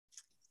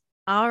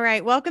All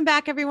right. Welcome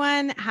back,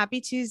 everyone.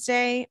 Happy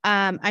Tuesday.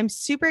 I'm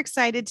super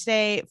excited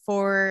today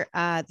for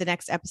the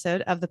next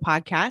episode of the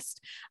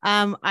podcast.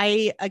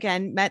 I,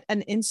 again, met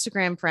an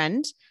Instagram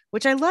friend,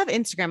 which I love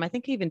Instagram. I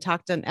think I even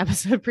talked on an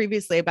episode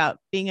previously about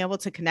being able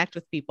to connect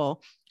with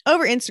people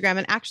over Instagram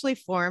and actually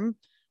form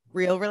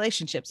real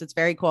relationships. It's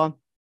very cool.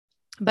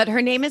 But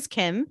her name is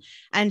Kim,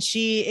 and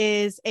she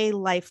is a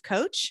life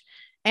coach.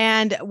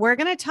 And we're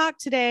going to talk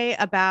today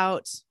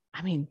about,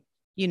 I mean,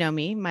 you know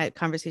me, my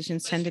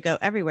conversations tend to go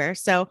everywhere.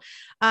 So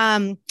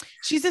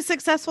she's a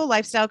successful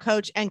lifestyle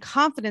coach and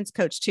confidence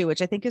coach too,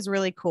 which I think is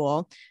really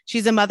cool.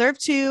 She's a mother of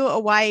two, a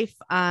wife,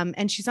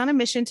 and she's on a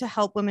mission to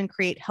help women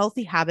create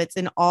healthy habits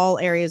in all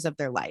areas of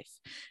their life.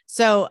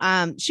 So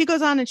she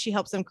goes on and she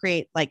helps them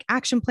create like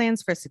action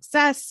plans for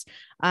success,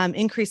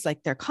 increase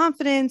like their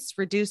confidence,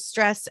 reduce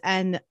stress,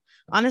 and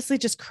honestly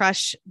just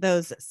crush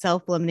those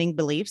self-limiting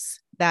beliefs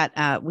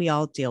that we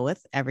all deal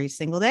with every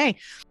single day.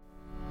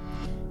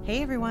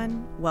 Hey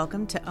everyone,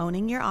 welcome to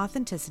Owning Your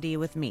Authenticity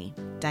with me,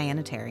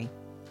 Diana Terry.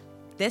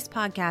 This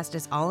podcast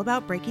is all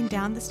about breaking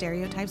down the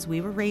stereotypes we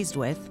were raised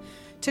with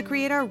to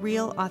create our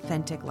real,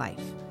 authentic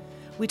life.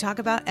 We talk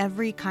about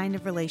every kind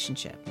of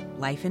relationship,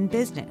 life and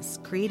business,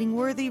 creating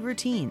worthy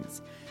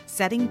routines,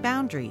 setting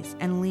boundaries,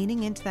 and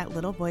leaning into that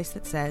little voice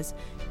that says,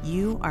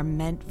 you are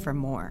meant for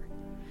more.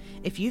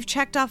 If you've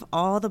checked off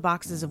all the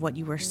boxes of what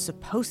you were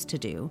supposed to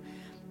do,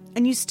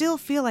 and you still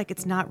feel like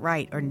it's not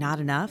right or not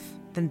enough,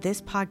 then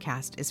this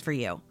podcast is for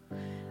you.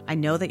 I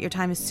know that your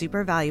time is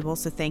super valuable,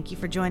 so thank you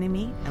for joining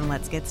me, and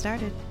let's get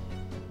started.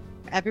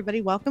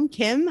 Everybody, welcome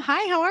Kim.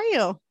 Hi, how are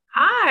you?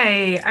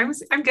 Hi,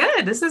 I'm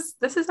good. This is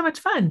so much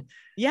fun.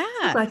 Yeah.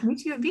 So glad to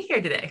meet you and be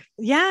here today.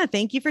 Yeah,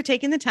 thank you for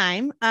taking the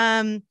time.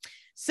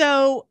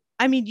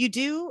 You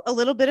do a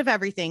little bit of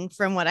everything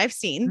from what I've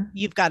seen.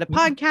 You've got a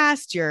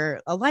podcast,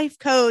 you're a life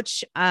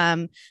coach.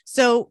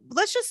 So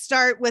let's just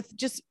start with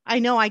I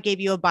know I gave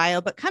you a bio,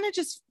 but kind of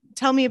just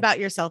tell me about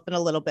yourself in a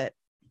little bit.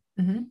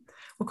 Mm-hmm.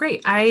 Well,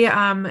 great.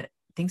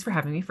 Thanks for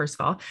having me, first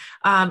of all.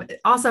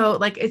 Also,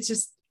 I do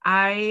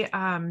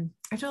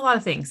a lot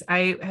of things.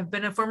 I have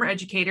been a former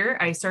educator.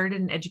 I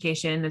started in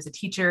education as a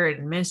teacher and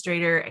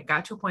administrator and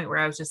got to a point where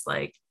I was just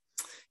like,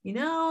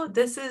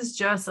 this is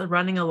just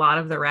running a lot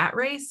of the rat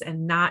race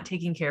and not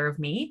taking care of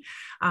me.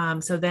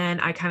 So then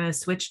I kind of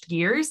switched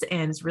gears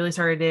and really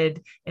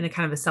started in a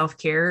kind of a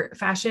self-care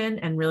fashion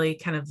and really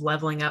kind of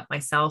leveling up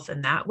myself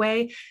in that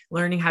way,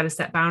 learning how to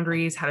set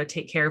boundaries, how to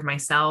take care of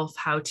myself,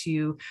 how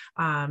to,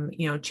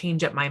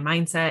 change up my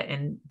mindset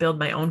and build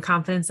my own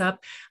confidence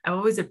up. I've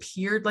always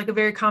appeared like a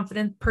very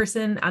confident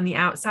person on the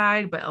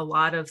outside, but a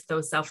lot of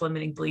those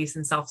self-limiting beliefs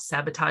and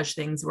self-sabotage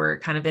things were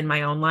kind of in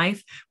my own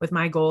life with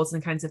my goals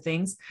and kinds of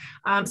things.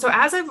 So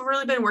as I've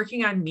really been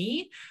working on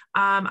me,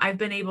 I've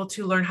been able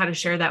to learn how to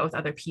share that with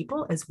other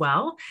people as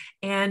well.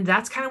 And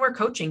that's kind of where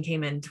coaching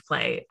came into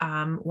play.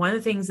 One of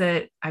the things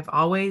that I've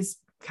always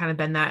kind of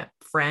been that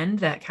friend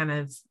that kind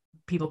of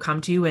people come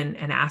to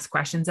and ask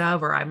questions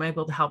of, or I'm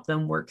able to help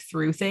them work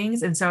through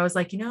things. And so I was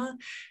like,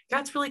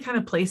 God's really kind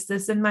of placed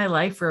this in my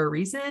life for a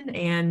reason.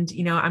 And,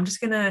 I'm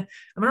going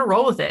to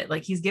roll with it.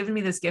 Like he's given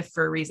me this gift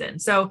for a reason.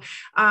 So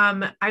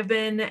I've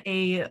been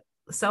a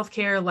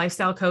self-care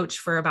lifestyle coach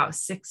for about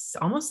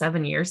almost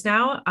 7 years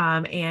now.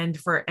 And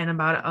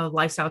about a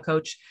lifestyle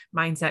coach,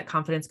 mindset,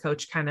 confidence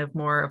coach, kind of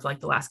more of like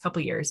the last couple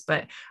of years,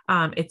 but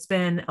it's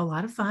been a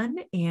lot of fun.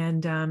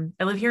 And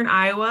I live here in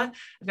Iowa.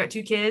 I've got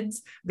 2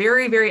 kids,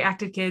 very, very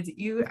active kids.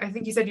 I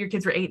think you said your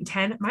kids were 8 and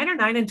 10. Mine are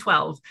 9 and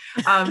 12.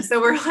 So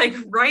we're like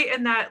right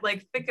in that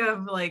like thick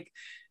of like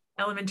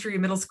elementary,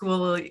 middle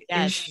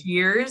school-ish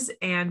years.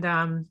 And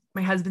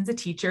my husband's a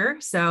teacher.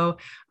 So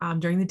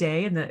during the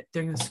day and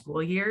during the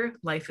school year,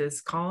 life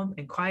is calm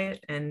and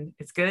quiet and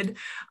it's good.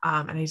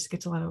 And I just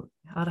get to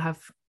have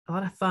a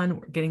lot of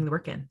fun getting the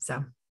work in.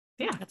 So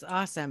yeah. That's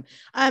awesome.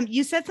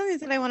 You said something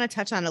that I want to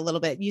touch on a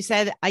little bit. You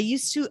said, I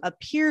used to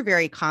appear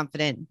very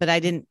confident, but I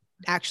didn't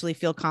actually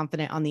feel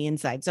confident on the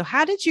inside. So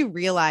how did you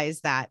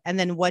realize that? And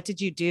then what did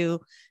you do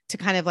to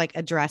kind of like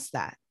address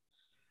that?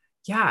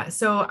 Yeah.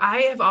 So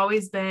I have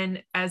always been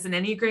as an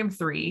Enneagram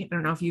 3. I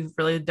don't know if you've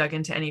really dug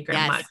into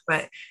Enneagram much,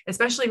 but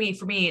especially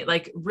for me,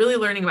 like really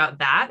learning about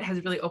that has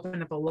really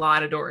opened up a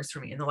lot of doors for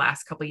me in the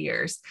last couple of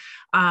years.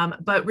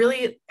 But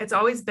really it's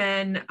always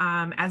been,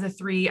 as a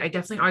 3, I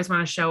definitely always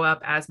want to show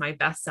up as my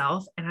best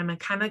self. And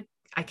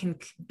I can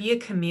be a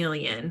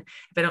chameleon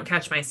if I don't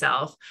catch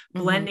myself,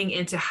 blending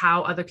into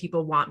how other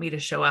people want me to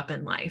show up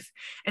in life.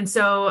 And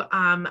so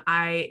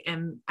I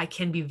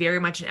can be very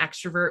much an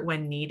extrovert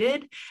when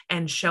needed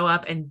and show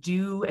up and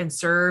do and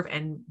serve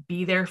and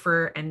be there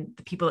and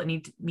the people that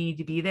need me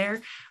to be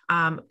there.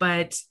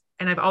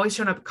 And I've always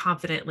shown up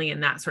confidently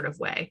in that sort of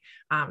way.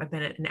 I've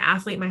been an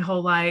athlete my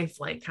whole life,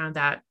 like kind of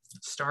that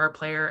star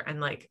player.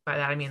 And like, by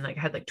that, I mean, like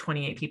I had like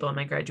 28 people in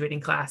my graduating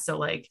class. So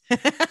like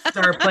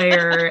star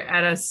player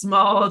at a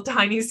small,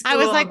 tiny school. I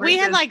was like, we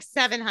had like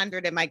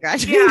 700 in my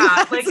graduating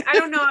class. Like, I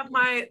don't know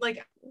if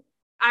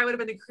I would have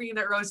been the cream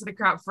that rose to the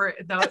crop for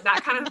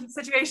that kind of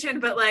situation.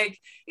 But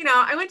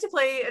I went to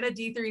play at a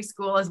D3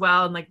 school as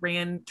well. And like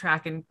ran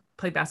track and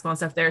played basketball and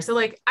stuff there. So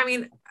like, I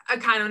mean,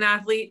 I'm kind of an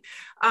athlete.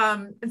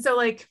 And so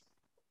like,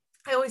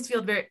 I always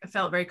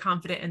felt very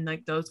confident in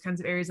like those kinds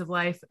of areas of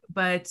life,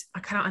 but I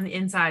kind of on the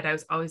inside, I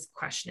was always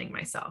questioning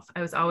myself.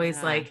 I was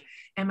always like,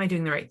 am I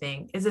doing the right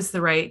thing? Is this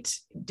the right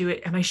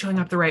am I showing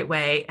up the right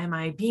way? Am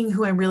I being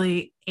who I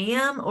really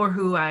am, or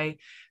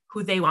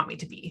who they want me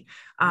to be?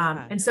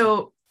 And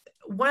so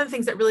one of the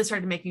things that really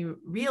started to make me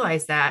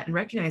realize that and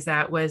recognize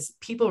that was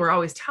people were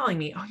always telling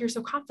me, oh, you're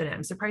so confident.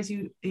 I'm surprised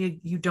you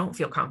don't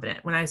feel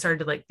confident, when I started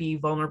to like be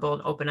vulnerable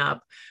and open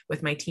up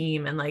with my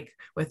team and like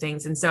with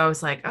things. And so I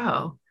was like,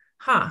 oh,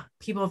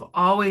 people have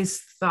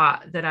always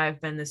thought that I've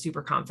been the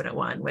super confident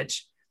one,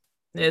 which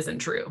isn't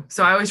true.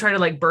 So I always try to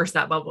like burst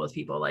that bubble with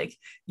people. Like,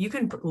 you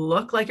can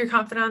look like you're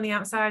confident on the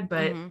outside,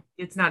 but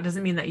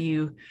doesn't mean that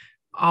you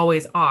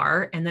always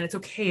are. And then it's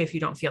okay if you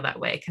don't feel that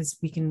way, because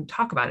we can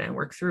talk about it and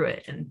work through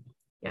it. And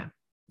yeah.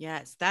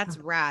 Yes, that's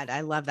rad.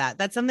 I love that.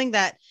 That's something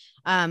that,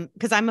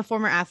 because I'm a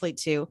former athlete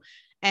too.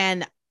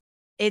 And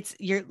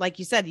you're like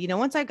you said,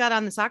 once I got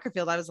on the soccer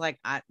field, I was like,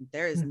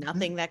 there is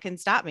nothing that can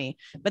stop me.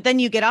 But then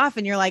you get off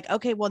and you're like,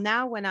 okay, well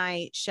now when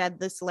I shed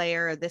this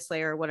layer,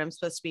 what I'm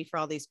supposed to be for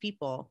all these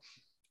people,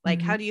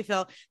 like, how do you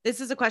feel?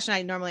 This is a question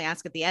I normally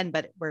ask at the end,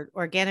 but we're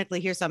organically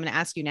here. So I'm going to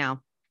ask you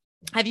now.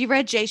 Have you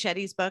read Jay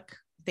Shetty's book,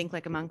 Think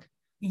Like a Monk?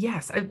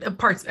 Yes.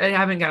 Parts. I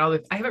haven't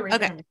read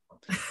okay.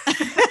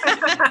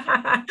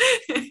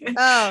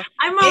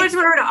 I'm much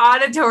more an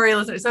auditory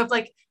listener. So it's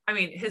like, I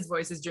mean, his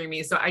voice is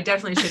dreamy, so I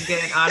definitely should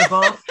get an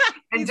Audible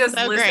and just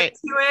listen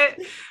to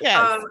it.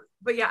 Yes.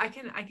 But yeah, I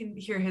can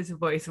hear his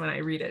voice when I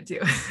read it too.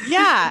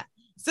 Yeah.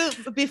 So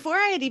before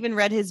I had even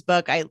read his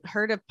book, I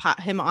heard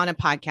him on a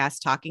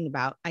podcast talking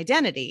about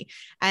identity.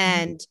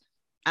 And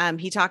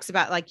he talks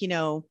about like,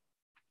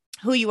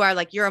 who you are,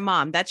 like you're a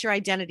mom, that's your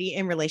identity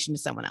in relation to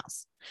someone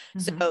else.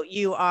 So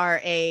you are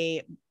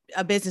a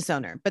business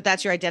owner, but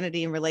that's your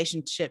identity in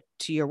relationship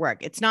to your work.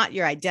 It's not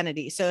your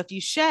identity. So if you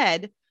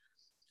shed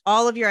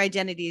all of your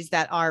identities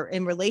that are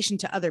in relation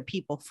to other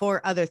people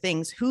for other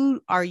things, who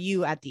are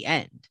you at the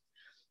end?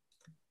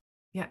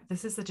 Yeah,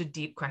 this is such a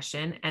deep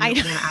question. And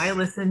when I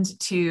listened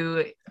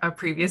to a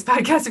previous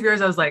podcast of yours,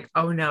 I was like,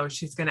 oh no,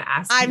 she's going to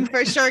ask I'm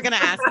for sure going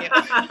to ask you.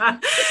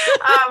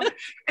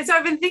 And so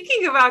I've been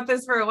thinking about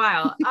this for a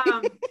while.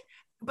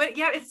 But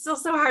yeah, it's still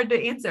so hard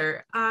to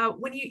answer.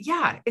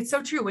 It's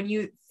so true. When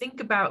you think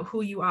about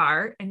who you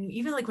are, and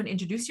even like when you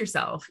introduce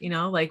yourself,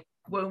 like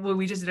when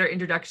we just did our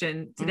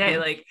introduction today,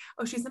 like,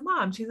 oh, she's a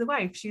mom, she's a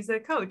wife, she's a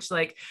coach,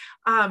 like,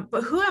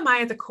 but who am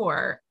I at the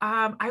core?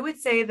 I would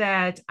say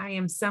that I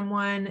am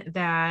someone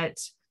that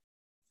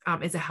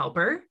is a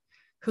helper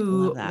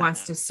who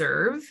wants to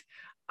serve,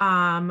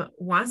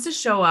 wants to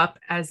show up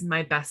as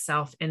my best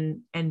self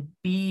and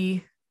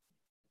be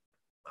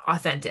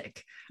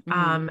authentic.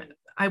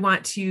 I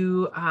want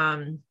to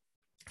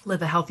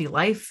live a healthy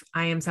life.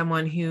 I am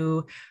someone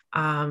who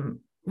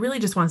really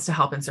just wants to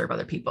help and serve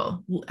other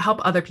people,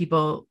 help other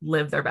people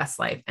live their best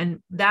life. And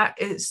that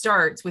it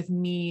starts with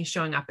me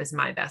showing up as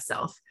my best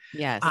self.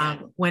 Yes.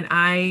 When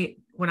I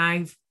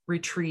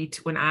retreat,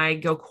 when I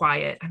go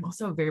quiet, I'm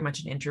also very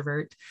much an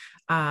introvert.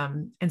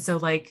 And so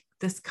like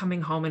this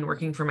coming home and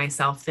working for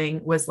myself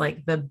thing was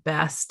like the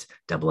best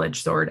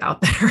double-edged sword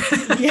out there.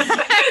 Yes.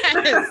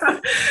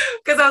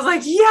 Cause I was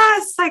like,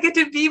 yes, I get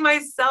to be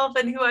myself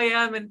and who I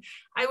am. And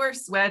I wear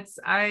sweats.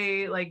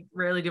 I like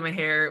rarely do my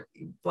hair,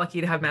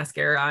 lucky to have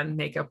mascara on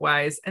makeup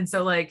wise. And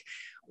so like,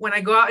 when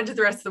I go out into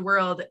the rest of the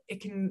world,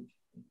 it can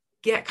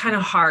get kind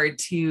of hard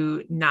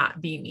to not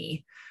be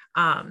me.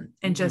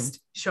 And just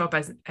show up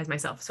as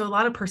myself. So a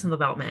lot of personal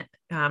development,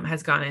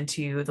 has gone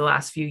into the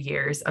last few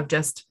years of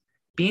just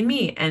being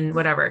me and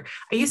whatever.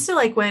 I used to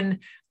like when,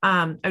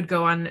 I'd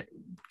go on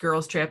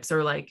girls trips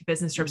or like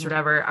business trips or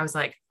whatever, I was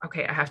like,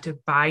 okay, I have to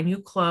buy new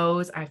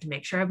clothes. I have to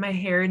make sure I have my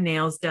hair and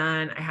nails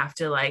done. I have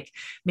to like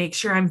make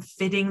sure I'm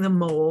fitting the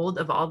mold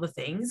of all the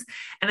things.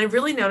 And I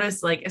really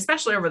noticed like,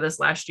 especially over this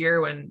last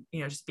year when,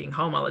 just being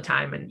home all the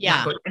time and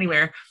not going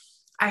anywhere,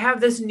 I have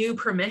this new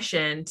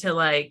permission to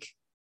like,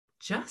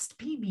 just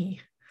be me.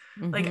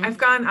 Like I've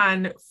gone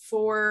on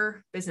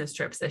 4 business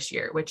trips this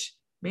year, which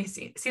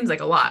seems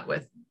like a lot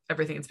with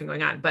everything that's been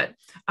going on, but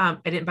I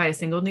didn't buy a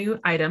single new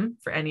item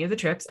for any of the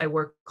trips. I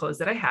wore clothes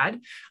that I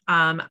had.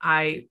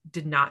 I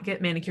did not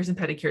get manicures and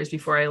pedicures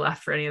before I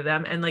left for any of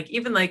them. And like,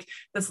 even like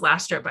this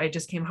last trip, I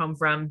just came home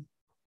from,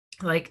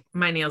 like,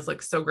 my nails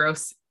look so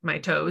gross, my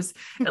toes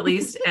at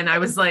least. And I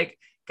was like,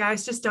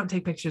 guys, just don't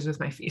take pictures with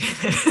my feet.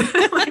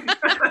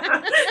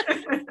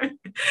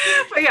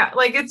 But yeah,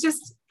 like, I'm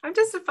just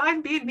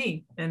fine being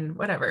me and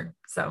whatever.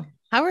 So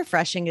how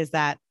refreshing is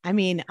that? I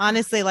mean,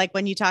 honestly, like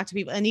when you talk to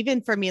people, and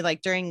even for me,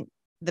 like during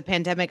the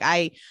pandemic,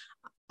 I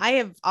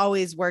have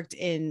always worked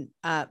in,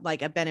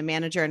 like I've been a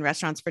manager in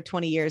restaurants for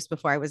 20 years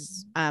before I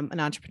was an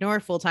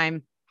entrepreneur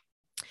full-time.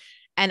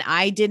 And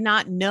I did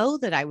not know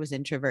that I was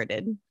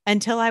introverted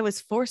until I was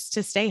forced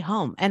to stay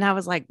home. And I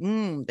was like,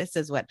 this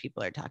is what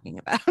people are talking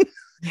about.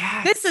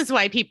 Yes. This is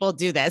why people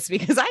do this,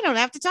 because I don't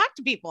have to talk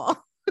to people.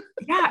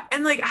 Yeah.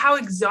 And like how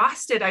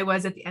exhausted I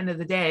was at the end of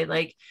the day.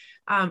 Like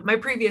my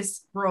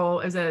previous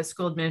role as a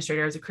school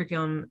administrator, as a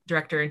curriculum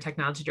director and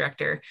technology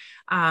director.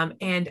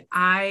 And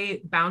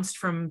I bounced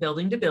from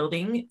building to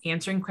building,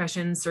 answering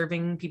questions,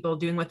 serving people,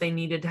 doing what they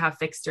needed to have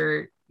fixed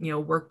or,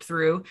 worked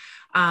through.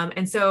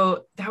 And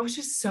so that was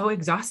just so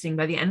exhausting.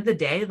 By the end of the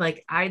day,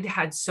 like I'd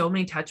had so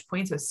many touch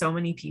points with so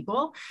many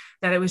people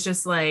that it was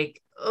just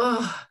like,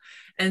 ugh.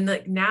 And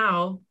like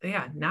now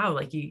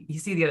like you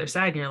see the other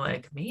side and you're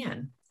like,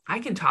 man, I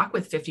can talk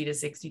with 50 to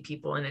 60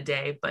 people in a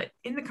day, but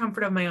in the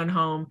comfort of my own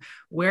home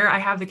where I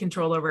have the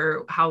control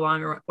over how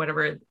long or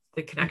whatever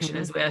the connection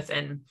is with.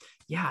 And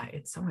yeah,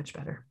 it's so much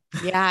better.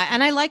 Yeah.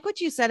 And I like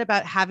what you said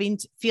about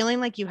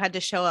feeling like you had to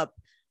show up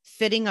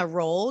fitting a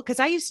role. Cause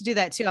I used to do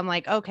that too. I'm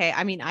like, okay.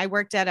 I mean, I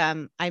worked at,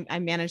 I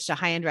managed a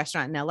high-end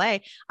restaurant in LA.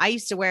 I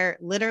used to wear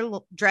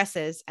literal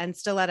dresses and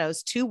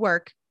stilettos to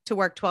work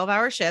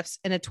 12-hour shifts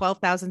in a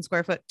 12,000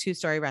 square foot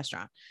 2-story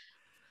restaurant.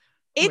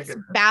 It's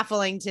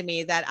baffling to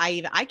me that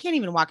I can't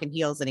even walk in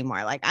heels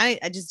anymore. Like I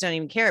just don't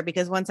even care,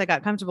 because once I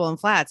got comfortable in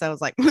flats, I was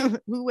like,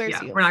 who wears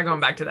heels? We're not going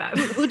back to that.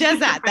 Who does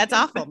that? That's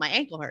awful. My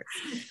ankle hurts.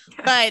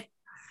 Yeah. But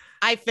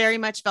I very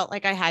much felt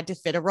like I had to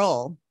fit a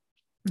role.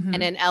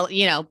 And then,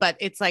 but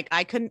it's like,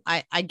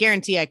 I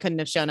guarantee I couldn't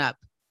have shown up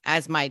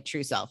as my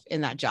true self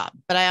in that job,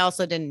 but I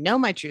also didn't know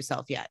my true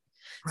self yet.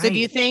 Right. So do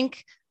you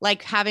think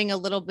like having a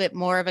little bit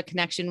more of a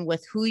connection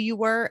with who you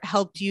were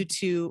helped you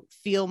to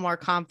feel more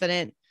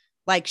confident,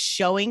 like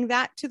showing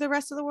that to the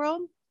rest of the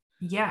world?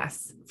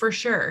 Yes, for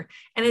sure.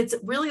 And it's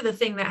really the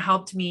thing that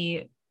helped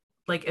me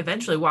like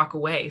eventually walk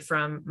away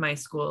from my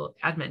school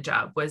admin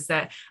job, was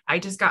that I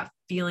just got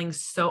feeling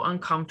so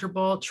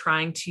uncomfortable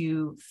trying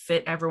to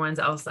fit everyone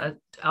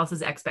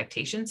else's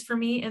expectations for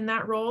me in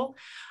that role,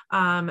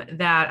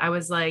 that I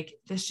was like,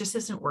 this just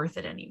isn't worth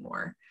it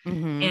anymore.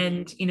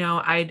 And,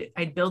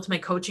 I'd built my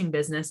coaching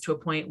business to a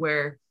point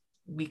where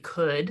we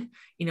could,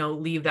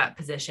 leave that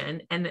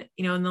position. And,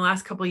 in the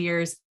last couple of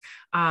years,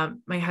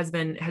 my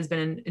husband has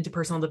been into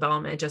personal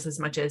development just as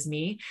much as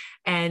me.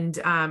 And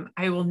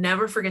I will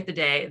never forget the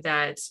day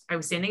that I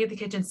was standing at the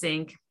kitchen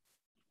sink.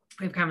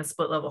 We have kind of a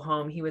split level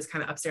home. He was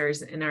kind of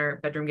upstairs in our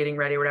bedroom getting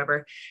ready or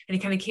whatever. And he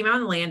kind of came out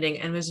on the landing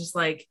and was just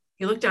like,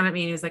 he looked down at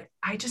me and he was like,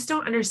 I just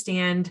don't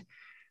understand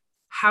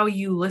how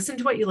you listen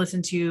to what you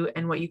listen to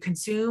and what you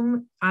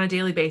consume on a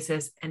daily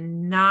basis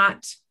and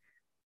not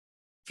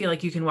feel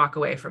like you can walk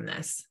away from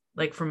this,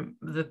 like from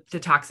the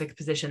toxic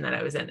position that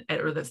I was in,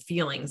 or the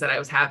feelings that I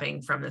was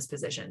having from this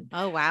position.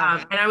 Oh,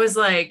 wow. And I was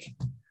like,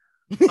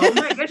 oh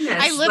my goodness.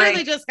 I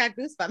literally just got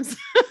goosebumps.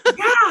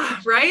 Yeah.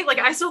 Right. Like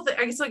I still get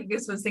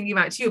goosebumps thinking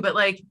about it too, but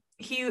like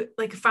he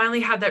like finally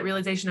had that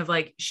realization of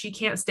like, she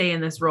can't stay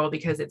in this role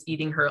because it's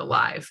eating her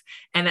alive.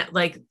 And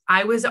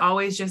I was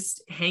always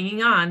just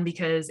hanging on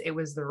because it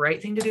was the right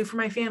thing to do for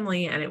my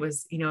family. And it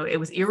was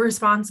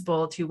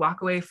irresponsible to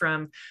walk away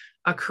from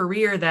a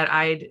career that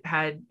I'd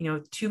had,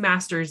 2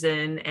 masters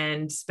in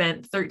and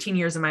spent 13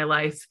 years of my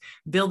life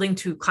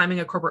climbing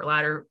a corporate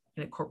ladder,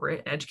 in a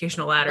corporate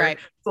educational ladder, right,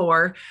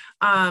 for,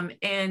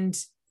 and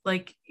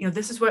like,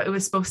 this is what it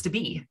was supposed to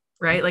be,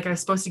 right? Like I was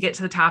supposed to get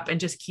to the top and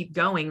just keep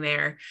going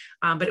there.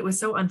 But it was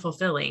so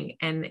unfulfilling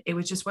and it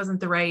was just wasn't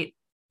the right,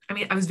 I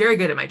mean, I was very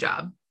good at my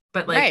job,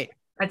 but like, right,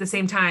 at the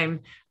same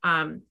time,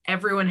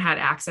 everyone had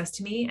access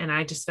to me and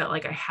I just felt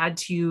like I had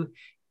to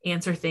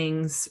answer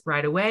things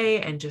right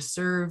away and just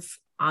serve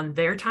on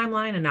their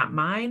timeline and not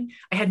mine.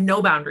 I had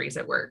no boundaries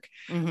at work.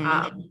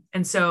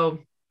 And so,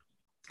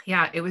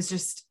 yeah, it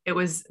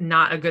was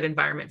not a good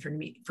environment for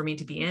me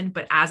to be in.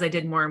 But as I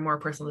did more and more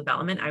personal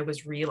development, I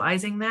was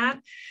realizing that.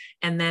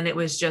 And then it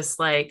was just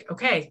like,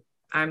 okay,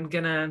 I'm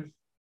gonna,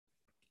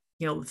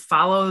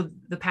 follow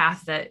the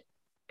path that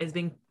is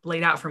being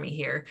laid out for me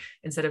here,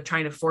 instead of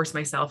trying to force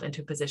myself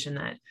into a position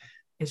that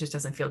it just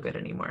doesn't feel good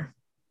anymore.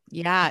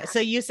 Yeah. So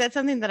you said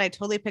something that I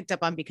totally picked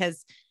up on,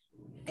 because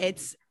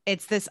it's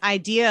this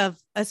idea of,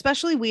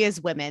 especially we as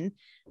women,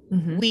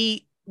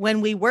 when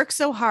we work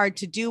so hard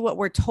to do what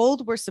we're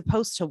told we're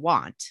supposed to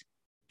want,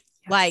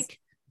 yes, like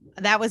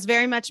that was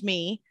very much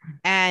me.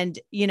 And,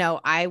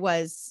 I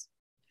was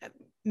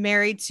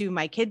married to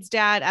my kid's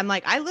dad. I'm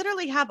like, I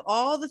literally have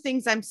all the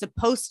things I'm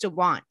supposed to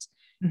want.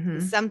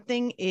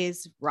 Something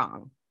is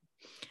wrong.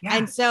 Yeah.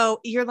 And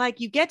so you're like,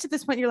 you get to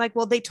this point, you're like,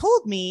 well, they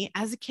told me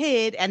as a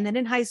kid and then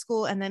in high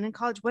school and then in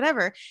college,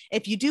 whatever,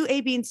 if you do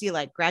A, B, and C,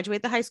 like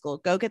graduate the high school,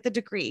 go get the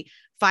degree,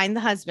 find the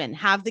husband,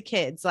 have the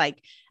kids,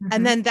 like,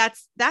 and then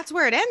that's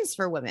where it ends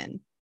for women.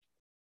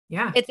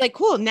 Yeah. It's like,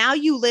 cool. Now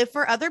you live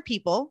for other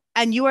people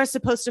and you are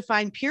supposed to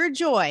find pure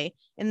joy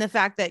in the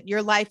fact that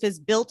your life is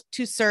built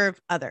to serve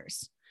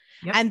others.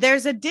 Yep. And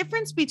there's a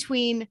difference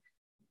between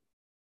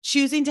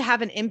choosing to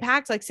have an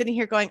impact, like sitting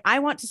here going, I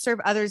want to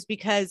serve others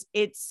because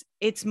it's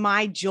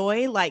my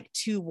joy, like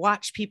to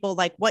watch people,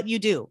 like what you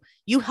do.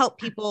 You help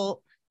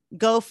people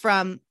go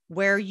from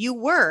where you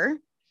were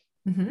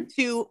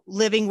to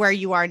living where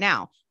you are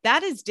now.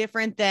 That is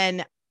different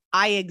than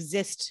I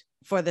exist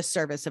for the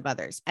service of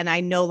others and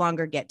I no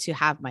longer get to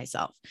have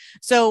myself.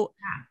 So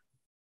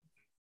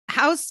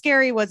how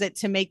scary was it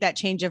to make that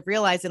change of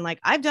realizing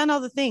like, I've done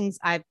all the things,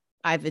 I've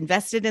I've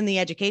invested in the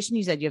education.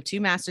 You said you have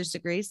 2 master's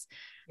degrees.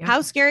 Yeah.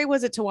 How scary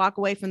was it to walk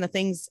away from the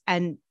things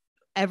and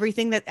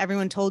everything that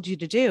everyone told you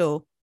to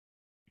do?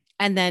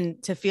 And then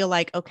to feel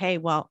like, okay,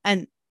 well,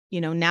 and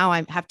now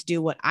I have to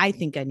do what I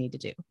think I need to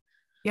do.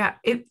 Yeah,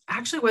 it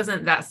actually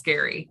wasn't that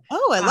scary.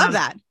 Oh, I love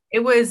that. It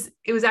was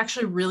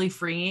actually really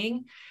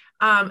freeing.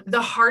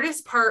 The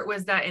hardest part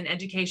was that in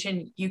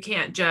education, you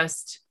can't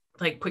just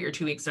like put your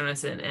 2 weeks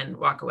notice in and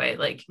walk away.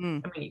 Like, I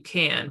mean, you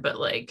can, but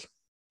like,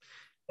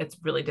 it's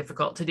really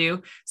difficult to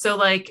do. So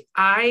like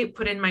I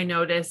put in my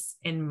notice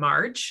in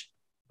March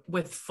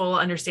with full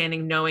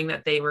understanding, knowing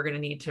that they were going to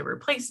need to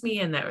replace me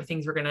and that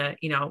things were going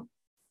to,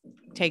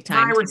 take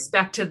time. My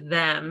respect to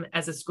them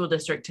as a school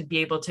district to be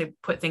able to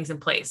put things in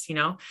place,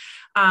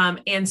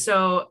 and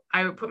so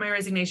I put my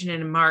resignation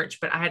in March,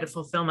 but I had to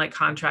fulfill my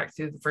contract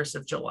through the 1st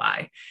of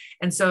July.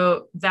 And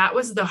so that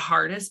was the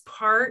hardest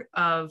part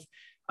of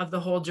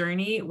the whole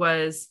journey,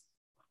 was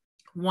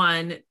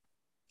one,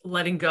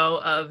 letting go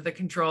of the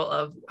control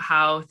of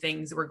how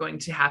things were going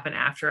to happen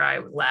after I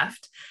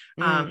left.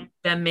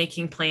 Them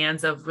making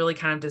plans of really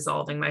kind of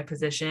dissolving my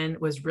position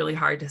was really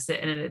hard to sit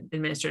in an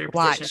administrative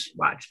position,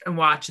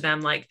 watch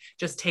them like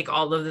just take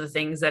all of the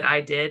things that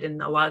I did,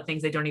 and a lot of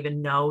things they don't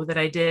even know that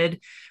I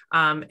did.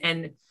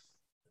 And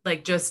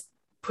like just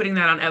putting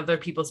that on other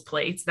people's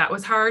plates, that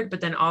was hard. But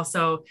then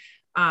also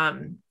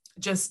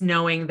just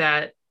knowing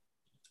that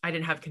I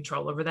didn't have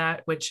control over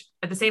that, which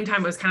at the same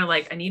time, it was kind of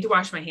like, I need to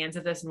wash my hands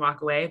of this and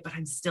walk away, but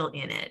I'm still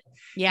in it.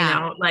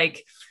 Yeah.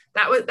 Like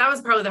that was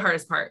probably the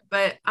hardest part,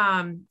 but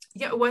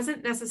yeah, it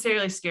wasn't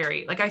necessarily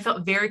scary. Like I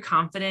felt very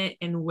confident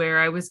in where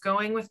I was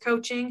going with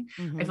coaching.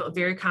 I felt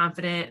very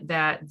confident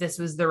that this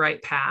was the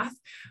right path.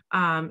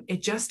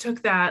 It just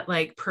took that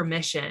like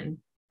permission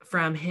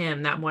from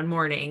him that one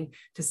morning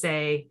to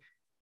say,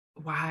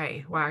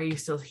 why are you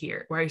still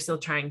here? Why are you still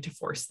trying to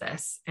force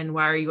this? And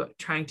why are you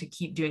trying to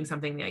keep doing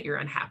something that you're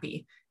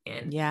unhappy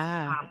in?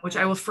 Yeah. Which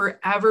I will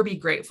forever be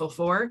grateful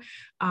for.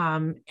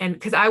 And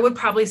because I would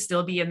probably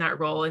still be in that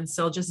role and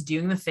still just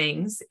doing the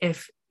things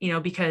if,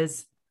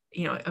 because,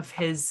 of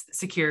his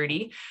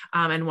security,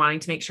 and wanting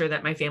to make sure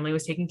that my family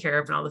was taken care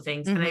of and all the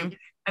things. And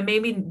I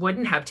maybe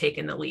wouldn't have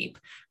taken the leap,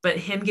 but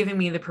him giving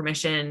me the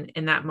permission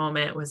in that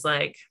moment was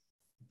like,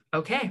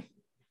 okay,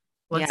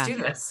 let's do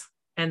this.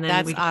 And then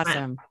that's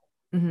awesome.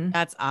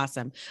 That's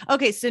awesome.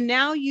 Okay. So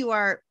now you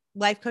are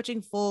life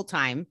coaching full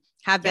time,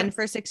 have been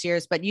for 6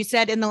 years, but you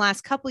said in the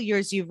last couple of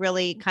years, you've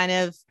really kind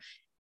of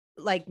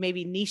like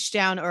maybe niche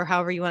down, or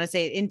however you want to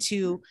say it,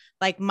 into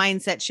like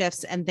mindset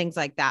shifts and things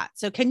like that.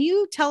 So can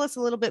you tell us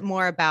a little bit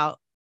more about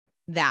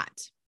that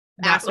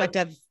aspect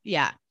of,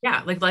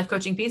 like life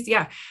coaching piece.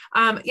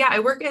 I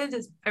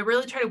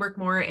really try to work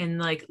more in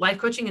like life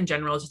coaching in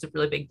general is just a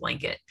really big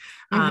blanket.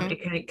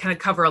 It can kind of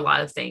cover a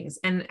lot of things,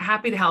 and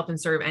happy to help and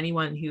serve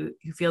anyone who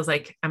feels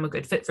like I'm a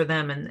good fit for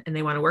them and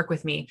they want to work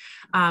with me.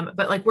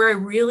 But like where I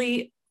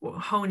really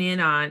hone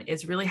in on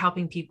is really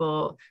helping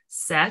people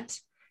set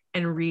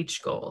and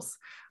reach goals.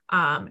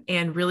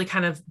 And really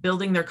kind of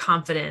building their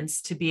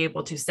confidence to be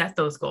able to set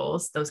those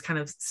goals, those kind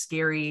of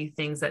scary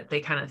things that they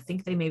kind of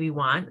think they maybe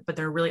want, but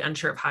they're really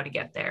unsure of how to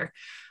get there.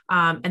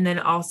 And then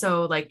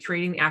also like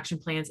creating the action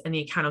plans and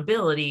the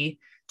accountability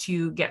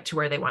to get to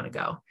where they want to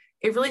go.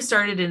 It really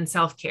started in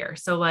self-care.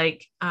 So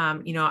like,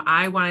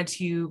 I wanted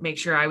to make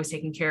sure I was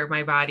taking care of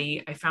my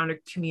body. I found a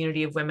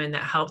community of women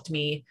that helped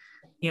me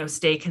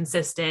stay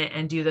consistent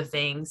and do the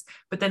things,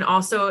 but then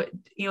also,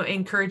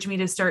 encourage me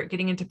to start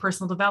getting into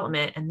personal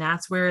development. And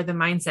that's where the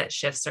mindset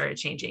shift started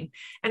changing.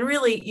 And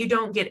really, you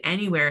don't get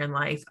anywhere in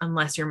life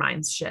unless your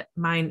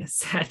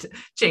mindset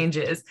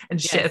changes and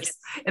shifts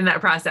in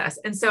that process.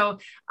 And so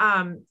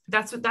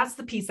that's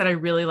the piece that I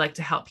really like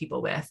to help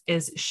people with,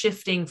 is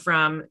shifting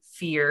from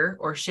fear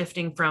or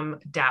shifting from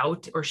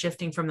doubt or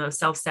shifting from those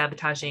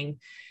self-sabotaging,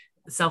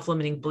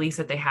 self-limiting beliefs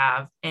that they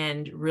have,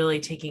 and really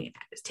taking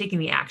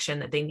the action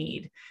that they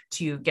need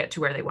to get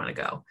to where they want to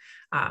go.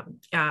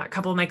 A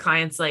couple of my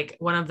clients, like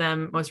one of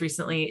them most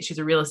recently, she's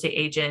a real estate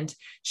agent.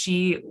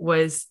 She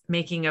was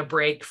making a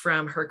break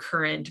from her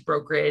current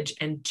brokerage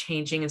and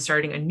changing and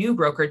starting a new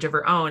brokerage of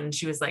her own. And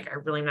she was like,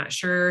 I'm really not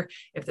sure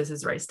if this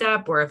is the right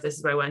step or if this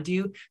is what I want to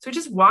do. So we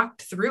just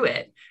walked through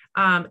it,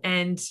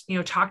 and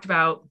talked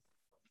about,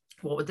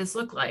 what would this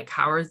look like?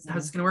 How's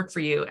this going to work for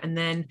you? And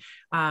then,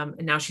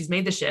 and now she's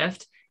made the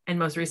shift. And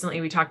most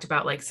recently we talked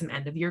about like some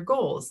end of year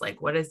goals.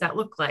 Like, what does that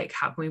look like?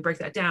 How can we break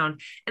that down?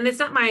 And it's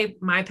not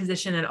my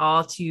position at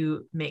all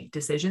to make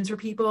decisions for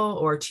people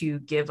or to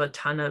give a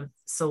ton of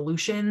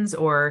solutions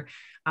or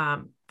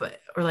guide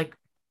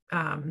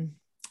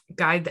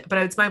them. But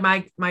it's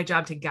my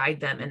job to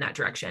guide them in that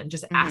direction.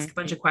 Just ask a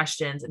bunch of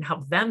questions and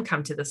help them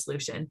come to the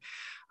solution.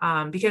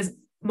 Because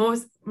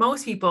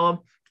most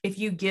people, if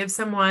you give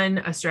someone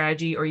a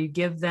strategy or you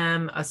give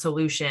them a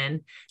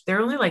solution, they're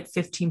only like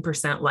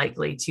 15%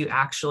 likely to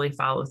actually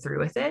follow through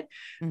with it.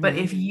 But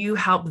if you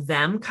help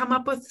them come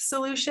up with a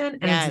solution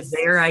and it's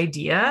their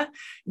idea,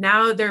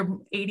 now they're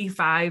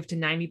 85 to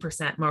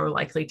 90% more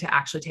likely to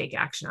actually take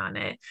action on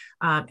it,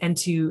 and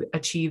to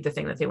achieve the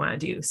thing that they want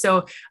to do.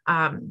 So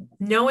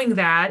knowing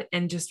that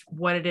and just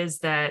what it is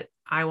that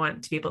I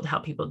want to be able to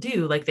help people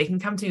do, like they can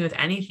come to me with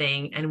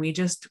anything and we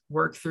just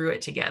work through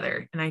it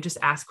together. And I just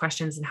ask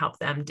questions and help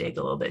them dig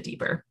a little bit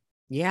deeper.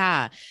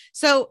 Yeah.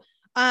 So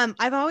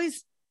I've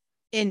always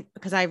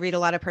because I read a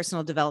lot of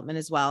personal development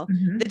as well,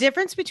 the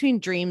difference between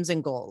dreams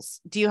and goals.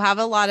 Do you have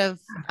a lot of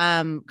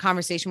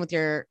conversation with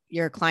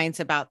your clients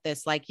about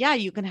this? Like, yeah,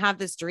 you can have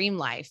this dream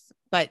life,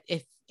 but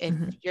if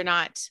you're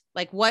not,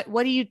 like, what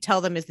do you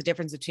tell them is the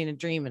difference between a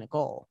dream and a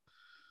goal?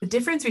 The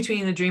difference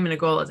between a dream and a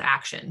goal is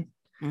action.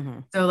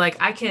 So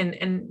like I can,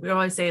 and we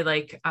always say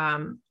like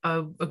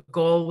a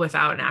goal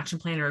without an action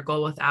plan or a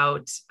goal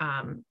without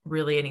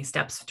really any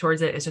steps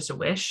towards it is just a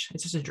wish.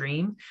 It's just a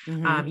dream.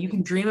 You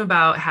can dream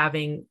about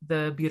having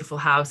the beautiful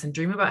house and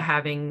dream about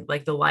having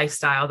like the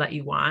lifestyle that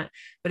you want.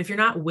 But if you're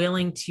not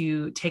willing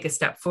to take a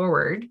step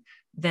forward,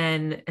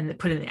 then, and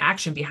put in the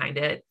action behind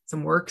it,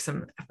 some work,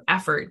 some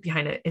effort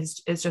behind it,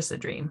 it's just a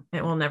dream.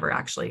 It will never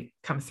actually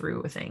come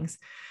through with things.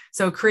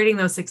 So creating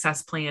those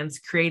success plans,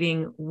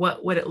 creating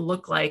what would it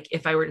look like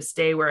if I were to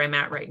stay where I'm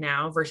at right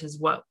now versus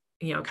what,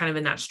 kind of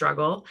in that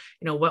struggle,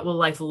 what will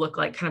life look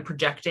like, kind of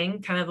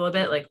projecting kind of a little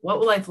bit, like what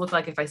will life look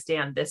like if I stay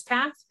on this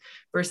path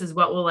versus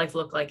what will life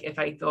look like if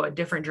I go a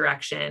different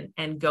direction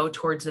and go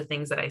towards the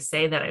things that I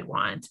say that I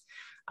want.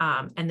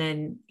 And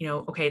then,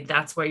 okay,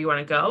 that's where you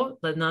want to go.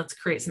 Then let's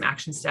create some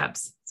action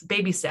steps,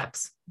 baby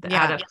steps that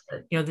add up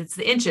to, it's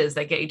the inches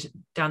that get you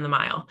down the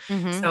mile.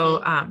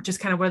 So just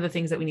kind of what are the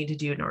things that we need to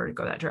do in order to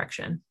go that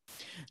direction.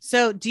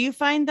 So do you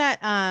find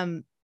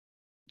that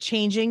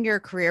changing your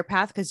career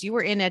path, because you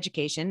were in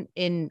education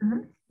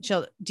do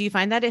you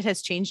find that it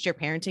has changed your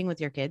parenting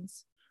with your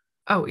kids?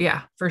 Oh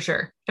yeah, for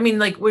sure. I mean,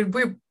 like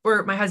we're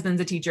my husband's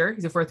a teacher.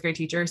 He's a fourth grade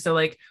teacher. So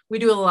like we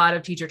do a lot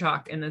of teacher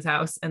talk in this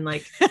house and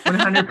like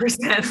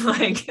 100%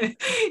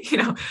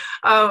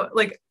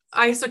 like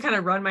I still kind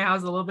of run my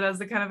house a little bit as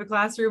the kind of a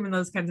classroom and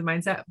those kinds of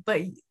mindset,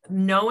 but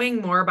knowing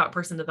more about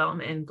personal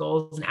development and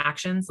goals and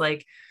actions,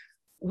 like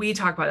we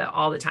talk about that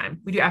all the time.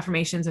 We do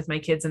affirmations with my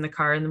kids in the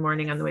car in the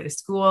morning on the way to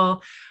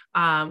school.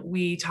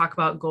 We talk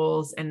about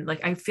goals and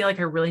like, I feel like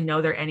I really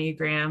know their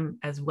Enneagram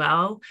as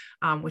well,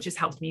 which has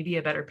helped me be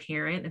a better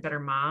parent, a better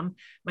mom.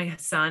 My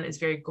son is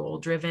very goal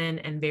driven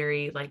and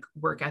very like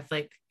work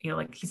ethic,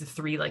 like he's a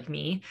 3 like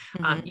me.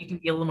 You can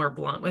be a little more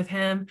blunt with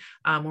him.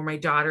 Where my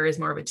daughter is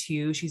more of a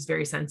 2, she's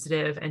very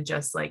sensitive and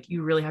just like,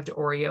 you really have to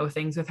Oreo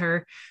things with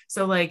her.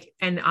 So like,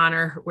 and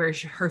honor where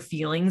her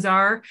feelings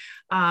are.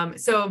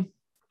 So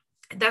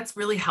that's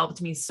really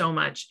helped me so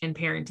much in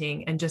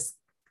parenting and just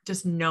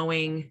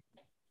knowing,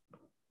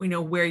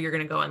 where you're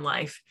going to go in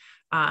life,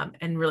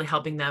 and really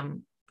helping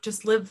them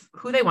just live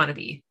who they want to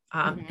be.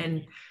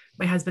 And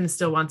my husband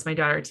still wants my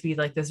daughter to be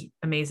like this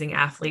amazing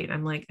athlete.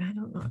 I'm like, I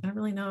don't know. I don't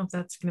really know if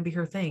that's going to be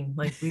her thing.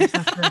 Like we just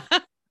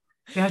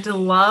have to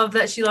love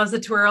that she loves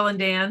to twirl and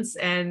dance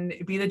and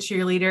be the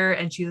cheerleader.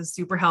 And she's a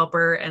super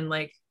helper. And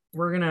like,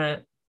 we're going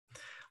to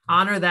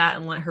honor that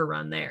and let her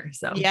run there.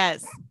 So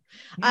yes.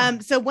 Yeah.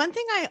 So one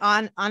thing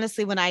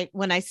honestly, when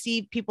I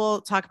see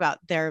people talk about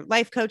their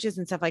life coaches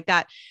and stuff like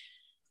that,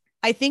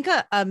 I think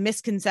a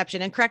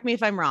misconception, and correct me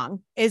if I'm wrong,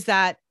 is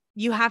that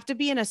you have to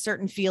be in a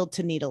certain field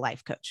to need a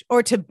life coach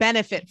or to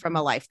benefit from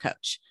a life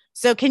coach.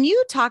 So can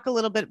you talk a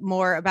little bit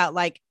more about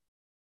like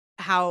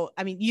how,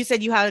 I mean, you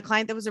said you had a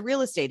client that was a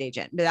real estate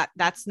agent.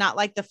 That's not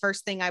like the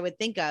first thing I would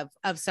think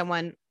of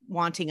someone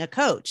wanting a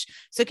coach.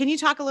 So can you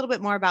talk a little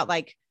bit more about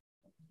like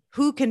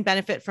who can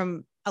benefit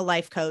from a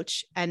life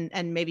coach and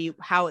maybe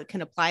how it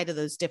can apply to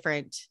those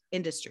different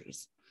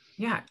industries?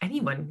 Yeah,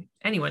 anyone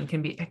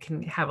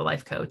can have a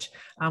life coach,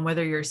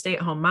 whether you're a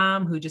stay-at-home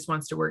mom who just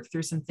wants to work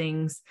through some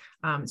things,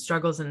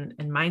 struggles and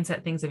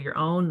mindset things of your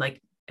own. Like,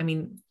 I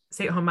mean,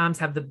 stay-at-home moms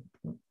have the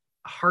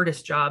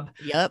hardest job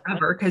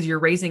ever because you're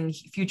raising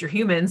future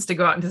humans to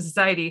go out into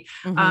society.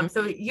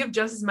 So you have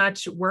just as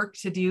much work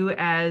to do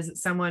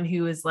as someone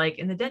who is like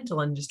in the dental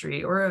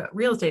industry or a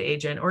real estate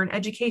agent or an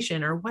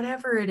education or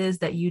whatever it is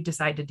that you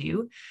decide to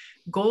do.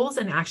 Goals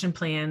and action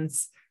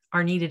plans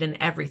are needed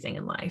in everything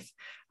in life.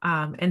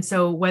 And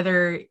so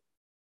whether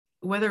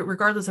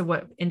regardless of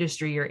what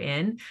industry you're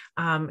in,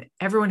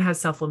 everyone has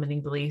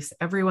self-limiting beliefs.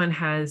 Everyone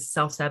has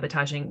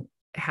self-sabotaging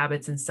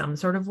habits in some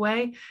sort of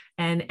way.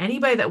 And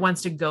anybody that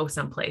wants to go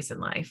someplace in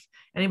life,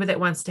 anybody that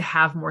wants to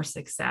have more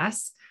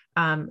success,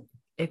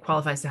 it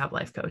qualifies to have a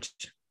life coach.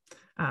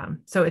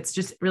 So it's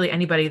just really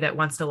anybody that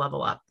wants to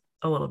level up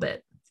a little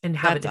bit and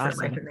have a different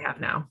life than they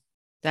have now.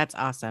 That's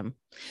awesome.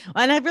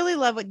 And I really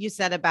love what you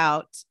said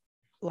about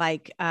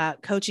like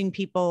coaching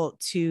people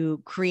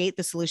to create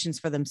the solutions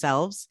for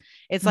themselves.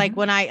 It's like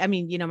when I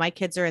mean, my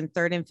kids are in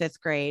 3rd and 5th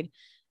grade.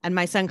 And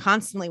my son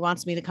constantly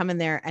wants me to come in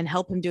there and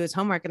help him do his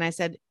homework. And I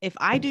said, if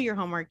I do your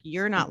homework,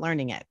 you're not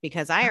learning it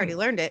because I already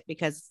learned it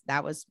because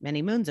that was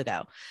many moons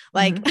ago.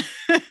 Like,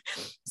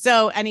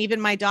 so, and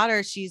even my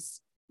daughter,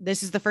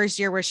 this is the first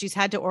year where she's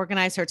had to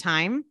organize her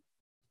time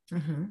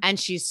and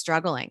she's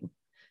struggling.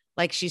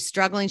 Like she's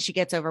struggling. She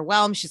gets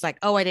overwhelmed. She's like,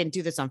 oh, I didn't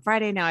do this on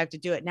Friday. Now I have to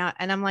do it now.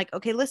 And I'm like,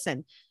 okay,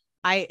 listen,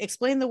 I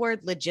explained the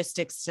word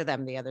logistics to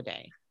them the other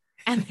day.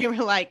 And they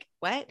were like,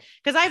 what?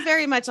 Because I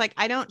very much like,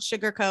 I don't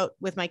sugarcoat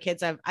with my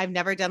kids. I've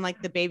never done like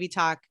the baby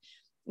talk.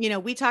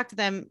 We talk to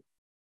them,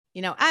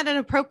 at an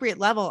appropriate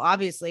level,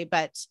 obviously,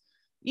 but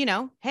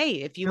hey,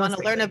 if you want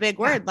to learn a big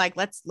word, like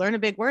let's learn a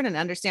big word and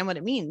understand what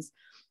it means.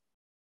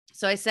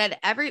 So I said,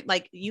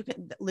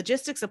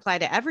 logistics apply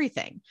to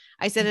everything.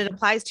 I said, it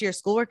applies to your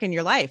schoolwork and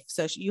your life.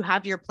 So you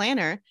have your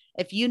planner.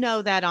 If you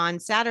know that on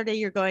Saturday,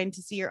 you're going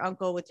to see your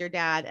uncle with your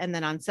dad, and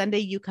then on Sunday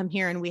you come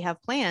here and we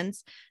have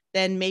plans,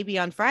 then maybe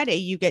on Friday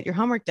you get your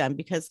homework done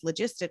because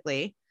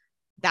logistically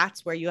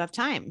that's where you have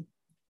time.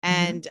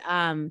 And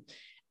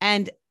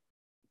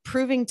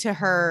proving to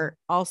her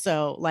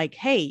also like,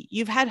 hey,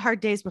 you've had hard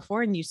days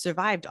before and you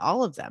survived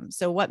all of them.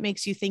 So what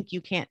makes you think you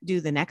can't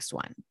do the next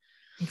one?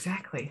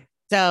 Exactly.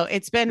 So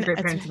it's been a great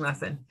parenting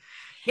lesson.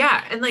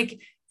 Yeah. And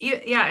like,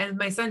 yeah. And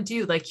my son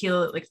too, like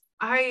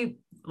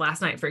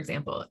last night, for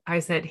example, I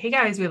said, hey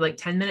guys, we have like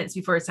 10 minutes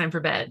before it's time for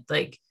bed.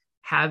 Like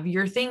have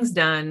your things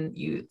done.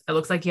 It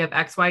looks like you have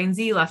X, Y, and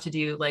Z left to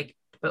do. Like,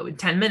 but with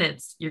 10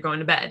 minutes, you're going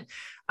to bed.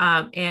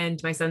 And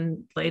my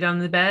son laid on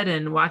the bed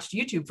and watched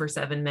YouTube for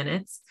 7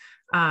 minutes.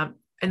 And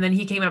then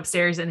he came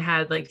upstairs and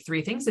had like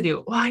 3 things to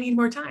do. Well, I need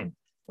more time.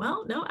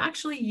 Well, no,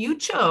 actually you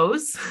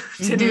chose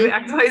to do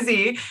X, Y,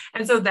 Z.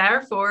 And so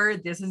therefore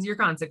this is your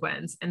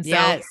consequence. And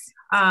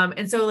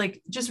so,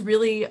 like, just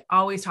really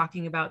always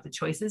talking about the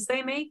choices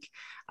they make.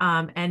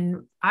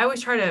 And I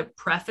always try to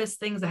preface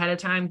things ahead of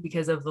time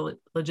because of the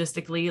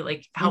logistically,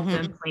 like help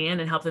them plan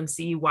and help them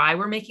see why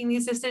we're making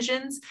these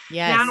decisions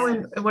now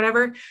and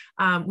whatever.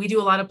 We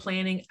do a lot of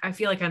planning. I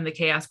feel like I'm the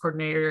chaos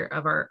coordinator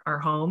of our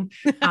home.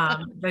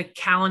 The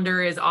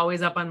calendar is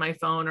always up on my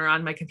phone or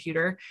on my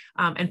computer,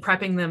 and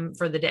prepping them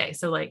for the day.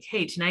 So like,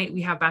 hey, tonight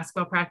we have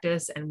basketball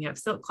practice and we have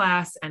silk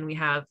class and we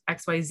have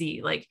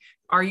XYZ. Like,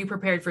 are you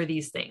prepared for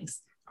these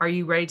things? Are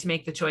you ready to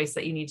make the choice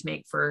that you need to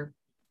make for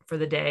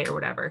the day or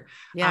whatever?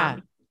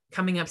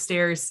 Coming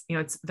upstairs,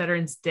 it's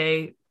Veterans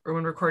Day or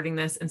when recording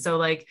this. And so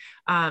like,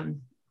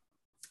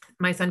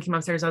 my son came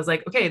upstairs. I was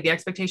like, okay, the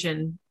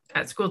expectation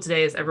at school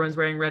today is everyone's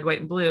wearing red, white,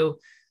 and blue.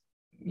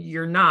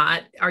 You're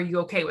not. Are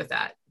you okay with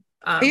that?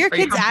 Are your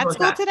kids at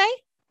school today?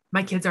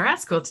 My kids are at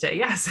school today.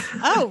 Yes.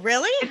 Oh,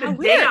 really? It's a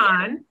day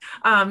on.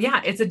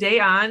 It's a day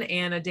on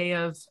and a day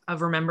of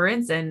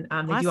remembrance. And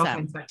they do all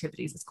kinds of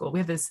activities at school. We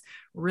have this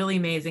really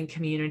amazing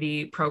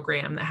community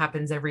program that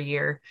happens every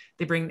year.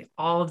 They bring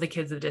all of the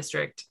kids of the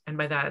district. And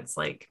by that, it's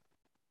like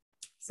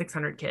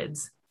 600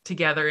 kids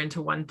together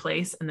into one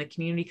place and the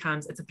community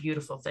comes. It's a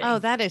beautiful thing. Oh,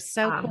 that is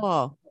so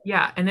cool.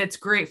 Yeah. And it's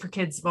great for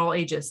kids of all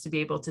ages to be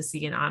able to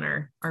see and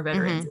honor our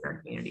veterans in our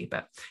community.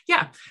 But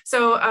yeah.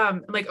 So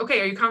I'm like,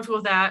 okay, are you comfortable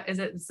with that?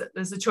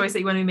 Is a choice that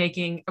you want to be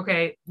making?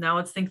 Okay, now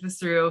let's think this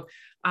through.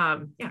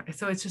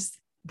 So it's just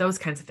those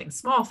kinds of things,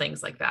 small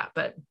things like that,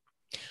 but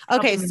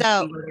okay.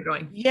 So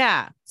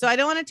yeah. So I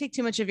don't want to take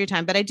too much of your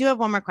time, but I do have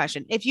one more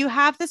question. If you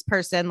have this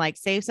person, like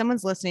say if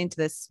someone's listening to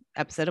this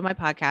episode of my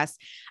podcast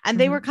and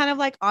they were kind of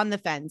like on the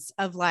fence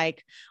of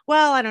like,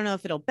 well, I don't know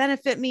if it'll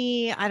benefit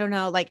me. I don't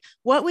know. Like,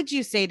 what would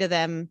you say to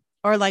them,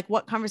 or like,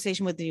 what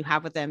conversation would you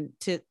have with them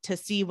to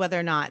see whether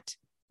or not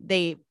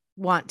they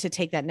want to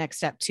take that next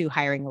step to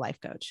hiring a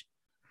life coach?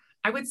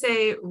 I would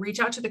say reach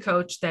out to the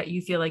coach that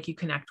you feel like you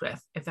connect with.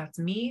 If that's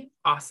me,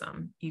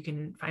 awesome. You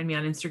can find me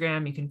on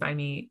Instagram. You can find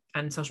me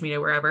on social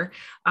media, wherever.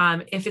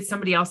 If it's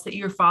somebody else that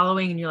you're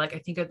following and you're like, I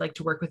think I'd like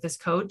to work with this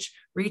coach,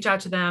 reach out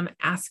to them,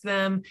 ask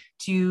them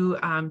to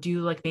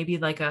do like maybe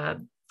like a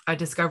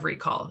discovery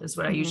call is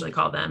what I usually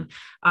call them.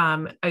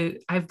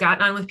 I've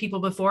gotten on with people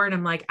before and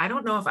I'm like, I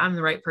don't know if I'm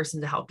the right person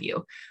to help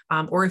you,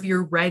 or if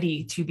you're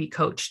ready to be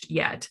coached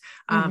yet.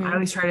 I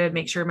always try to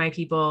make sure my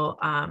people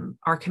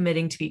are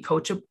committing to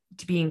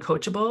being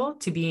coachable,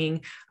 to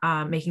being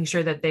making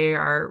sure that they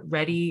are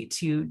ready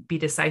to be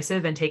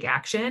decisive and take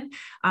action,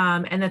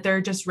 and that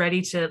they're just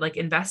ready to like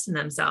invest in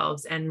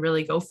themselves and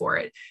really go for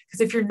it. Because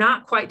if you're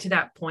not quite to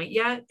that point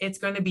yet, it's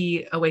going to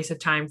be a waste of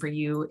time for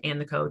you and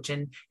the coach,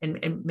 and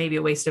maybe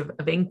a waste of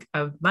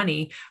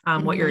money,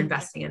 what you're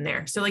investing in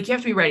there. So like you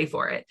have to be ready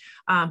for it.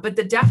 But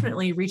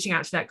definitely reaching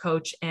out to that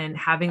coach and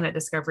having that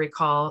discovery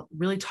call,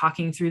 really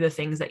talking through the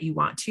things that you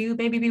want to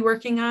maybe be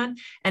working on,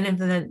 and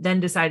then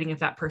deciding if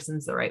that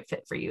person's the right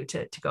fit for you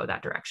to go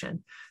that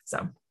direction.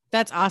 So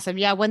that's awesome.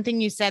 Yeah. One thing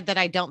you said that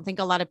I don't think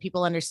a lot of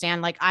people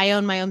understand, like I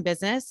own my own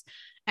business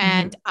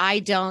and I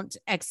don't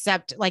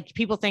accept, like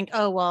people think,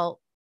 oh,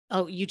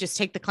 you just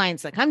take the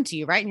clients that come to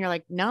you. Right. And you're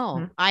like,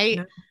 no,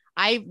 I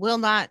will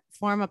not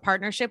form a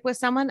partnership with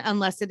someone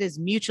unless it is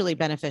mutually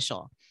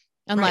beneficial,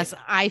 unless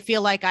I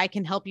feel like I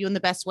can help you in the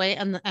best way.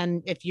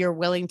 And if you're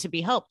willing to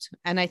be helped.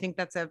 And I think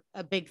that's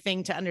a big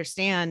thing to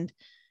understand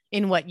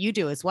in what you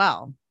do as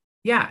well.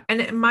 Yeah.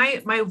 And my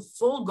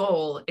full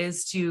goal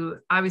is to,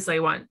 obviously I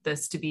want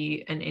this to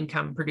be an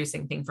income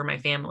producing thing for my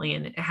family.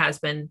 And it's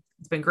been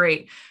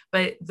great.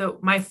 But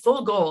my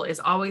full goal is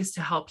always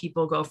to help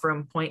people go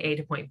from point A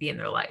to point B in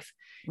their life.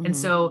 Mm-hmm. And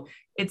so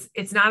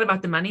it's not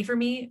about the money for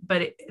me,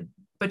 but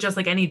just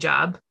like any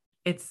job,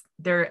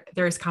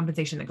 there's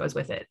compensation that goes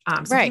with it.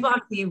 So people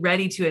have to be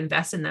ready to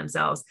invest in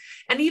themselves.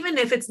 And even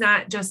if it's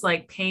not just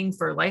like paying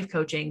for life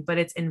coaching, but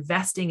it's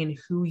investing in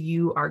who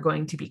you are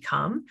going to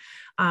become,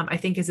 I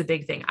think is a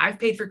big thing. I've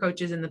paid for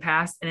coaches in the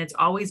past, and it's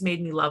always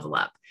made me level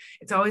up.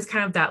 It's always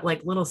kind of that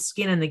like little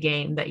skin in the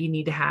game that you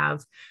need to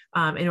have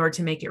in order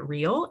to make it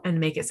real and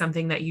make it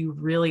something that you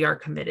really are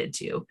committed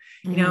to.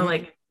 Mm-hmm. You know,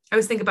 like I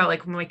always think about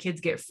like when my kids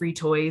get free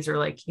toys or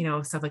like, you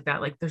know, stuff like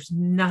that. Like there's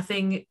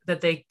nothing that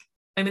they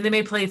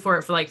may play for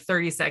it for like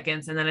 30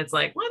 seconds and then it's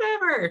like,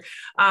 whatever.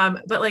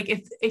 But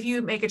like, if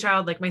you make a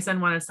child, like my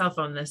son wanted a cell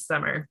phone this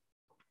summer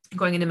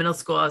going into middle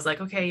school, I was like,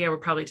 okay, yeah, we're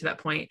probably to that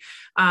point.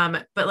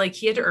 But like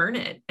he had to earn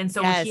it. And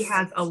so he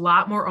has a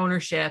lot more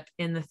ownership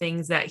in the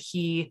things that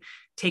he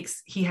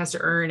has to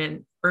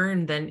earn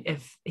than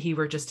if he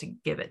were just to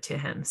give it to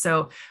him.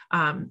 So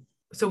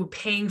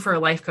paying for a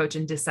life coach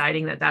and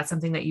deciding that that's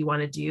something that you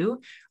want to do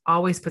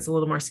always puts a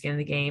little more skin in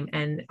the game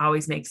and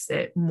always makes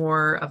it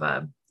more of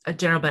a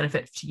general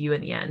benefit to you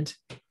in the end.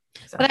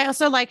 So. But I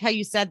also like how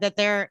you said that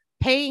they're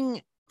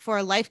paying for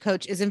a life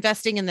coach is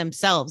investing in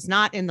themselves,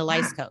 not in the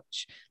life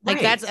coach.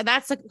 Like that's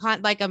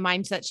like a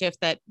mindset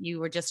shift that you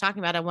were just talking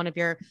about on one of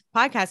your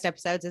podcast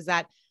episodes, is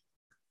that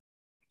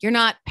you're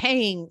not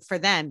paying for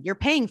them. You're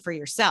paying for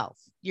yourself.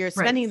 You're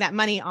spending that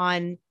money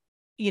on,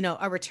 you know,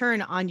 a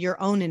return on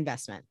your own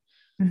investment.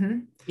 Mm-hmm.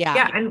 Yeah.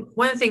 Yeah. And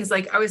one of the things,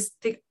 like I was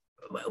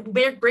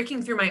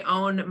breaking through my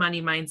own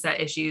money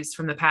mindset issues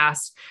from the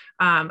past,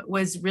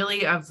 was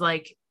really of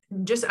like,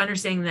 just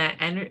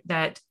understanding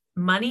that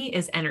money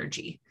is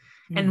energy.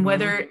 And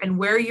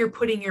where you're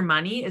putting your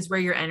money is where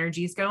your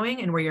energy is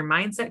going and where your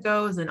mindset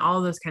goes and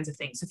all those kinds of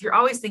things. So if you're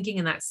always thinking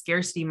in that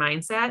scarcity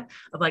mindset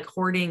of like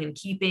hoarding and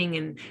keeping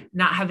and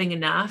not having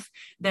enough,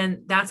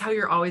 then that's how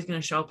you're always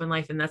going to show up in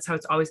life. And that's how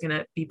it's always going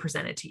to be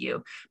presented to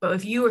you. But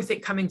if you are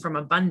coming from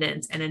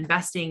abundance and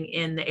investing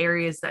in the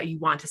areas that you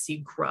want to see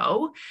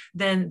grow,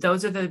 then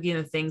those are the, you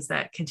know, things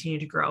that continue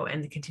to grow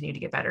and continue to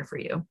get better for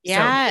you.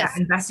 Yes. So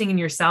investing in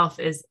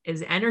yourself is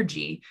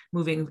energy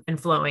moving and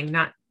flowing,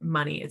 not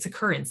money. It's a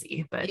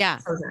currency, but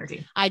so is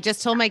energy. I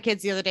just told my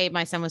kids the other day,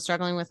 my son was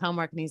struggling with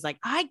homework and he's like,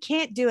 I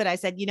can't do it. I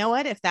said, you know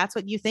what? If that's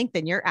what you think,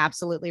 then you're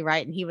absolutely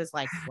right. And he was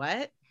like,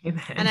 what?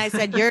 Amen. And I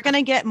said, you're going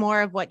to get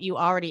more of what you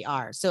already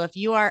are. So if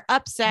you are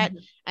upset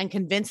and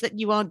convinced that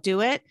you won't do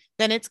it,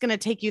 then it's going to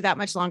take you that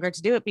much longer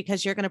to do it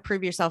because you're going to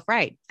prove yourself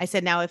right. I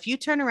said, now, if you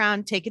turn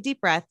around, take a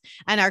deep breath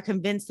and are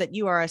convinced that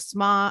you are a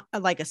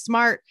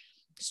smart,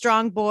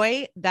 strong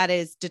boy that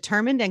is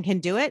determined and can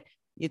do it,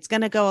 it's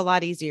going to go a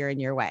lot easier in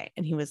your way.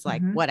 And he was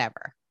like,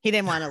 whatever. He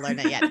didn't want to learn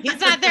it yet.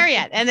 He's not there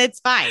yet. And it's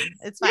fine.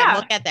 It's fine. Yeah,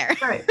 we'll get there.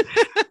 Right.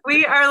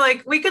 We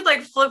could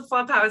like flip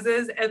flop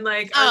houses and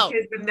like our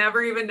kids would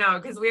never even know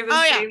because we have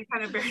the same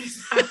kind of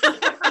parents.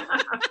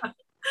 I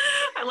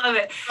love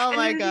it. Oh, and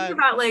my God. Think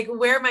about like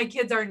where my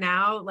kids are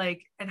now,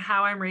 like, and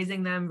how I'm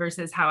raising them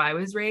versus how I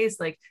was raised.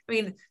 Like, I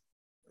mean,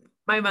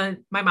 my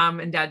mom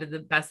and dad did the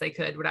best they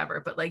could, whatever,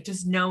 but like,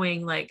 just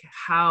knowing like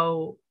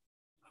how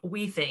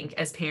we think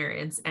as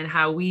parents and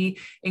how we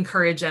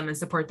encourage them and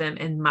support them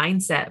in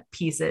mindset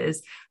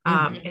pieces,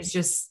 is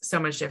just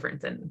so much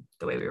different than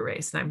the way we were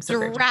raised. And I'm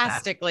so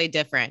drastically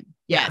different.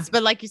 Yes.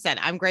 But like you said,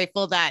 I'm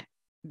grateful that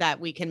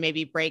we can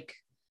maybe break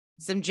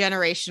some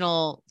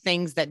generational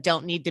things that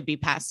don't need to be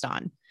passed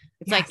on.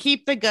 It's like,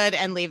 keep the good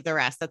and leave the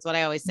rest. That's what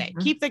I always say.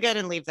 Keep the good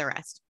and leave the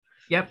rest.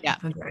 Yep. Yeah.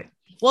 That's right.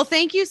 Well,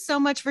 thank you so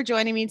much for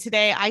joining me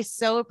today. I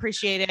so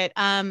appreciate it.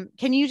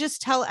 Can you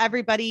just tell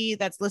everybody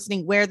that's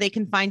listening where they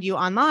can find you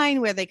online,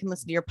 where they can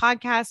listen to your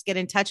podcast, get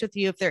in touch with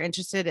you if they're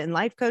interested in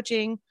life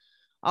coaching,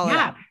 all of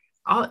that?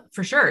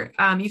 For sure.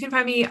 You can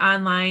find me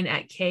online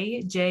at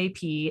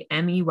KJPMeyer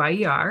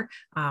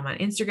on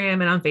Instagram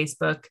and on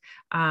Facebook.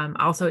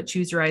 Also at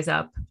Choose to Rise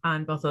Up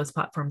on both those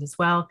platforms as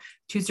well.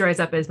 Choose to Rise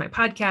Up is my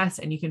podcast,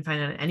 and you can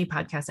find it on any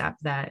podcast app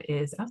that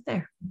is out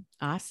there.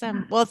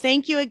 Awesome. Well,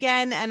 thank you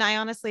again. And I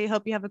honestly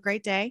hope you have a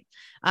great day.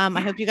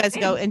 I hope you guys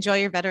go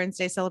enjoy your Veterans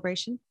Day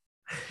celebration.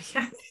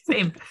 Yeah,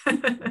 same. All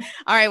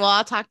right. Well,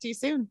 I'll talk to you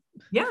soon.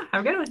 Yeah.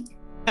 Have a good one.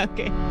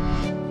 Okay.